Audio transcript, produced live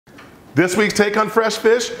This week's take on fresh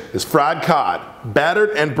fish is fried cod, battered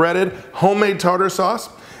and breaded, homemade tartar sauce.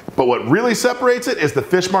 But what really separates it is the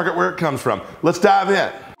fish market where it comes from. Let's dive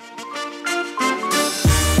in.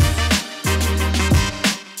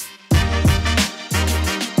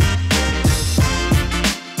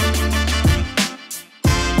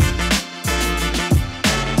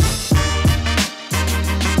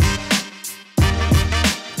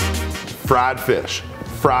 Fried fish,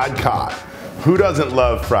 fried cod. Who doesn't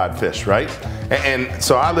love fried fish, right? And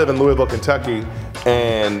so I live in Louisville, Kentucky,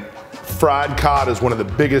 and fried cod is one of the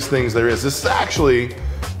biggest things there is. This is actually,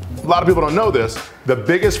 a lot of people don't know this, the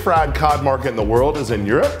biggest fried cod market in the world is in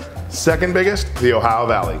Europe. Second biggest, the Ohio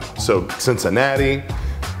Valley. So Cincinnati,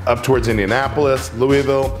 up towards Indianapolis,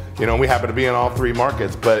 Louisville, you know, we happen to be in all three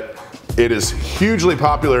markets, but it is hugely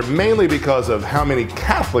popular mainly because of how many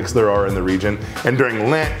Catholics there are in the region, and during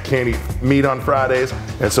Lent can't eat meat on Fridays,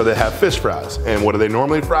 and so they have fish fries. And what do they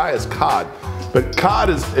normally fry? Is cod. But cod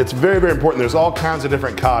it's very, very important. There's all kinds of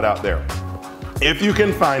different cod out there. If you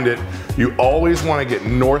can find it, you always want to get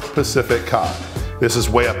North Pacific cod. This is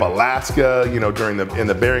way up Alaska, you know, in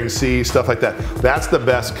the Bering Sea, stuff like that. That's the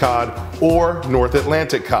best cod, or North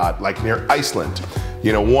Atlantic cod, like near Iceland.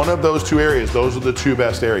 You know, one of those two areas, those are the two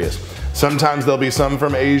best areas. Sometimes there'll be some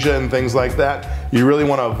from Asia and things like that. You really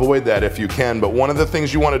want to avoid that if you can, but one of the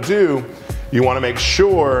things you want to do, you want to make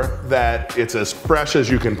sure that it's as fresh as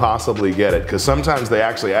you can possibly get it, because sometimes they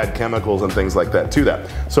actually add chemicals and things like that to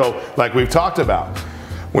that. So like we've talked about,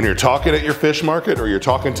 when you're talking at your fish market or you're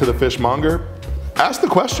talking to the fishmonger, ask the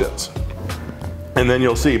questions and then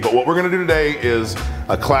you'll see. But what we're going to do today is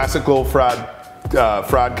a classical fried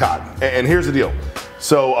cod. And here's the deal.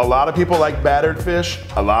 So a lot of people like battered fish,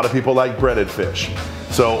 a lot of people like breaded fish.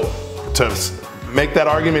 So to make that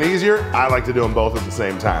argument easier, I like to do them both at the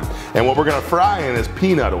same time. And what we're gonna fry in is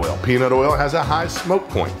peanut oil. Peanut oil has a high smoke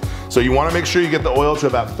point. So you wanna make sure you get the oil to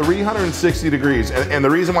about 360 degrees. And the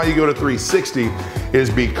reason why you go to 360 is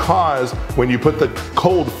because when you put the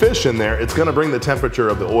cold fish in there, it's gonna bring the temperature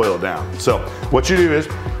of the oil down. So what you do is,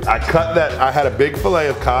 I had a big fillet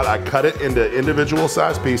of cod, I cut it into individual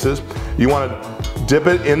sized pieces. You wanna dip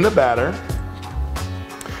it in the batter,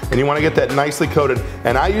 and you want to get that nicely coated.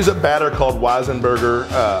 And I use a batter called Weisenberger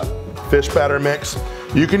fish batter mix.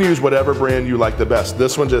 You can use whatever brand you like the best.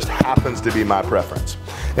 This one just happens to be my preference.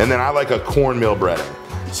 And then I like a cornmeal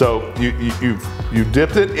breading. So you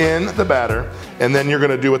dipped it in the batter, and then you're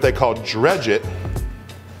going to do what they call dredge it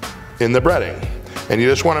in the breading. And you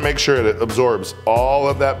just want to make sure it absorbs all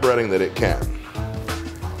of that breading that it can.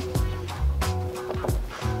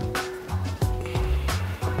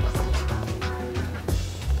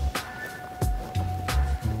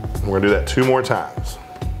 We're gonna do that 2 more times.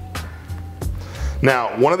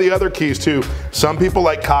 Now, one of the other keys too, some people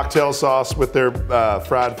like cocktail sauce with their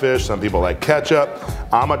fried fish, some people like ketchup.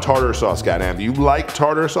 I'm a tartar sauce guy. Now, if you like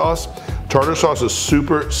tartar sauce is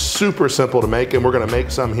super, super simple to make, and we're gonna make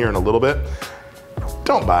some here in a little bit.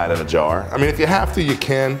 Don't buy it in a jar. I mean, if you have to, you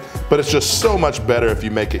can, but it's just so much better if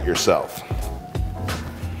you make it yourself.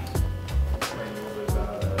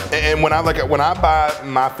 And when I buy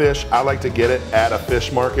my fish, I like to get it at a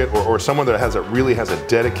fish market or someone that really has a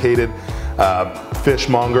dedicated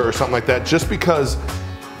fishmonger or something like that, just because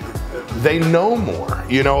they know more.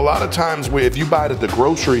 You know, a lot of times if you buy it at the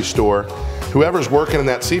grocery store, whoever's working in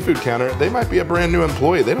that seafood counter, they might be a brand new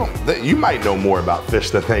employee. You might know more about fish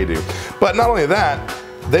than they do. But not only that,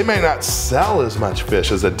 they may not sell as much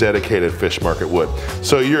fish as a dedicated fish market would.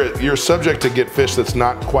 So you're subject to get fish that's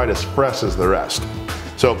not quite as fresh as the rest.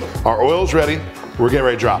 So our oil's ready, we're getting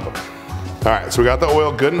ready to drop them. All right, so we got the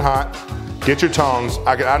oil good and hot. Get your tongs.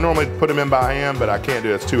 I normally put them in by hand, but I can't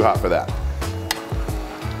do it, it's too hot for that.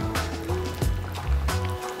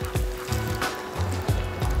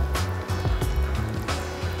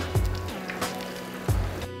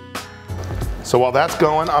 So while that's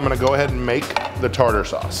going, I'm gonna go ahead and make the tartar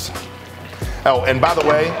sauce. Oh, and by the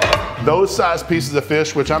way, those size pieces of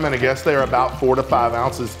fish, which I'm gonna guess they're about 4 to 5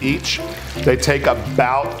 ounces each, they take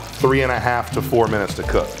about 3.5 to 4 minutes to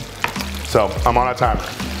cook. So I'm on a timer.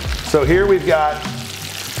 So here we've got,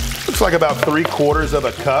 looks like about 3/4 of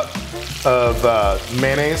a cup of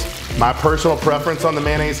mayonnaise. My personal preference on the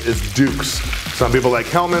mayonnaise is Duke's. Some people like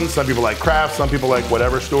Hellmann's, some people like Kraft, some people like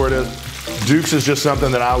whatever store it is. Duke's is just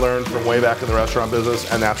something that I learned from way back in the restaurant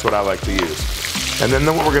business, and that's what I like to use. And then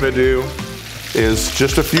what we're gonna do is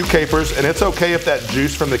just a few capers, and it's okay if that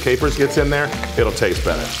juice from the capers gets in there, it'll taste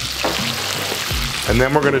better. And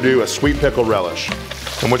then we're gonna do a sweet pickle relish.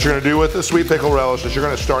 And what you're gonna do with the sweet pickle relish is you're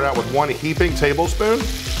gonna start out with 1 heaping tablespoon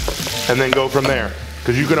and then go from there.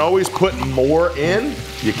 Because you can always put more in,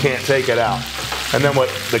 you can't take it out. And then what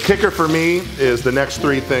the kicker for me is the next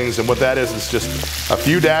three things, and what that is just a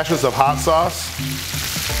few dashes of hot sauce,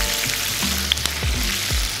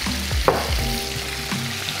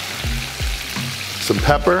 some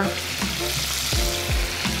pepper,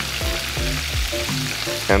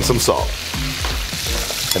 and some salt.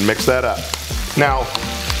 And mix that up. Now,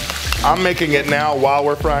 I'm making it now while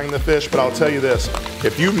we're frying the fish, but I'll tell you this,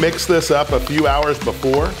 if you mix this up a few hours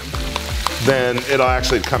before, then it'll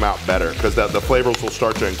actually come out better because the flavors will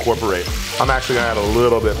start to incorporate. I'm actually gonna add a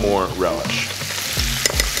little bit more relish.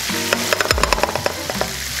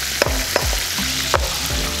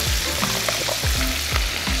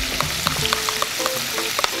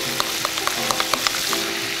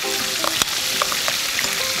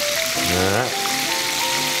 All right,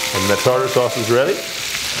 and the tartar sauce is ready.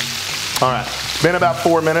 All right, it's been about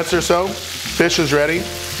 4 minutes or so. Fish is ready.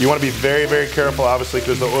 You want to be very, very careful, obviously,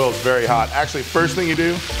 because the oil is very hot. Actually, first thing you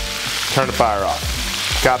do, turn the fire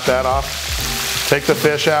off. Got that off. Take the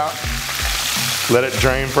fish out. Let it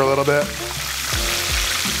drain for a little bit.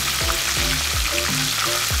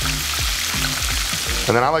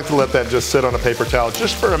 And then I like to let that just sit on a paper towel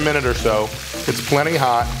just for a minute or so. It's plenty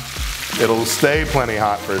hot. It'll stay plenty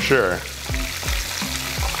hot for sure.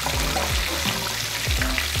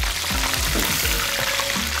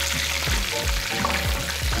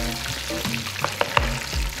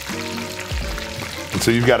 So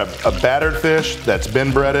you've got a battered fish that's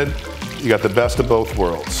been breaded. You got the best of both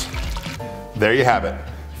worlds. There you have it.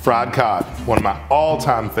 Fried cod, one of my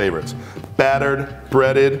all-time favorites. Battered,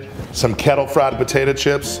 breaded, some kettle fried potato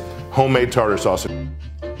chips, homemade tartar sauce.